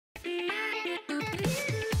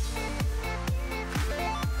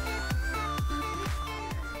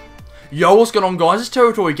Yo, what's going on guys, it's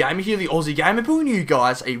Territorygamer here, the Aussie Gamer, bringing you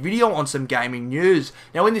guys a video on some gaming news.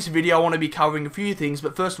 Now in this video I want to be covering a few things,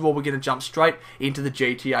 but first of all we're going to jump straight into the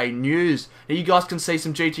GTA news. Now you guys can see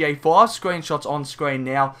some GTA 5 screenshots on screen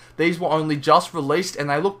now. These were only just released and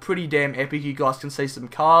they look pretty damn epic. You guys can see some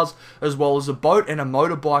cars as well as a boat and a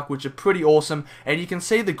motorbike, which are pretty awesome, and you can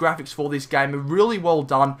see the graphics for this game are really well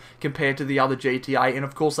done compared to the other GTA, and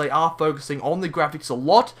of course they are focusing on the graphics a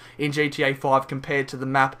lot in GTA 5 compared to the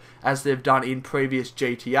map as they've done in previous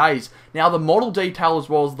GTAs. Now the model detail as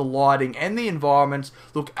well as the lighting and the environments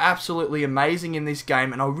look absolutely amazing in this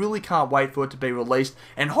game, and I really can't wait for it to be released,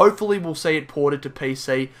 and hopefully we'll see it ported to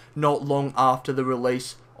PC not long after the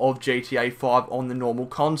release of GTA 5 on the normal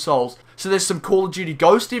consoles. So there's some Call of Duty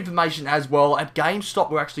Ghost information as well. At GameStop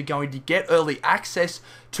we're actually going to get early access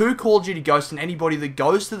to Call of Duty Ghost, and anybody that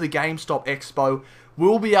goes to the GameStop Expo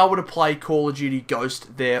will be able to play Call of Duty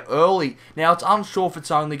Ghost there early. Now it's unsure if it's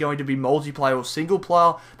only going to be multiplayer or single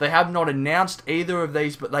player. They have not announced either of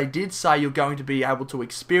these, but they did say you're going to be able to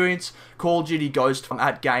experience Call of Duty Ghost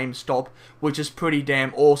at GameStop, which is pretty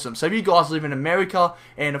damn awesome. So if you guys live in America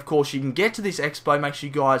and of course you can get to this expo, make sure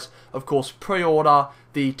you guys of course pre-order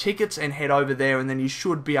the tickets and head over there, and then you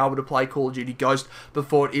should be able to play Call of Duty Ghost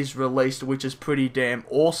before it is released, which is pretty damn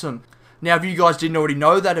awesome. Now, if you guys didn't already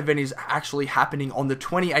know, that event is actually happening on the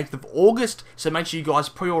 28th of August, so make sure you guys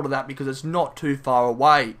pre-order that because it's not too far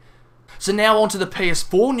away. So now on to the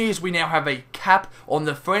PS4 news. We now have a cap on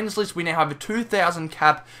the friends list. We now have a 2,000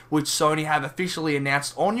 cap, which Sony have officially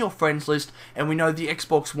announced on your friends list. And we know the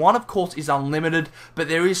Xbox One, of course, is unlimited, but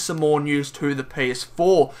there is some more news to the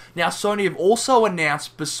PS4. Now, Sony have also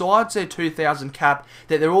announced, besides their 2,000 cap,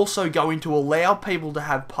 that they're also going to allow people to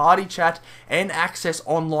have party chat and access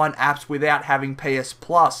online apps without having PS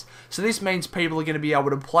Plus. So this means people are going to be able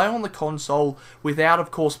to play on the console without,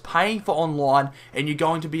 of course, paying for online, and you're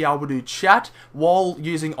going to be able to chat while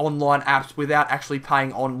using online apps without actually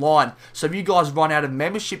paying online. So if you guys run out of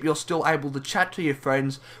membership, you're still able to chat to your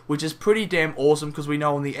friends, which is pretty damn awesome, because we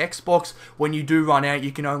know on the Xbox, when you do run out,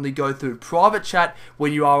 you can only go through private chat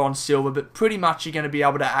when you are on silver, but pretty much you're going to be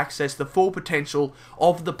able to access the full potential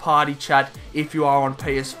of the party chat if you are on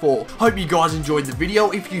PS4. Hope you guys enjoyed the video.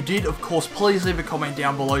 If you did, of course, please leave a comment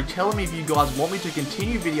down below telling me if you guys want me to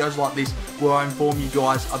continue videos like this where I inform you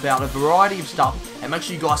guys about a variety of stuff. And make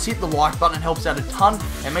sure you guys hit the like button, it helps out a ton.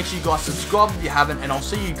 And make sure you guys subscribe if you haven't, and I'll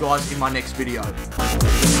see you guys in my next video.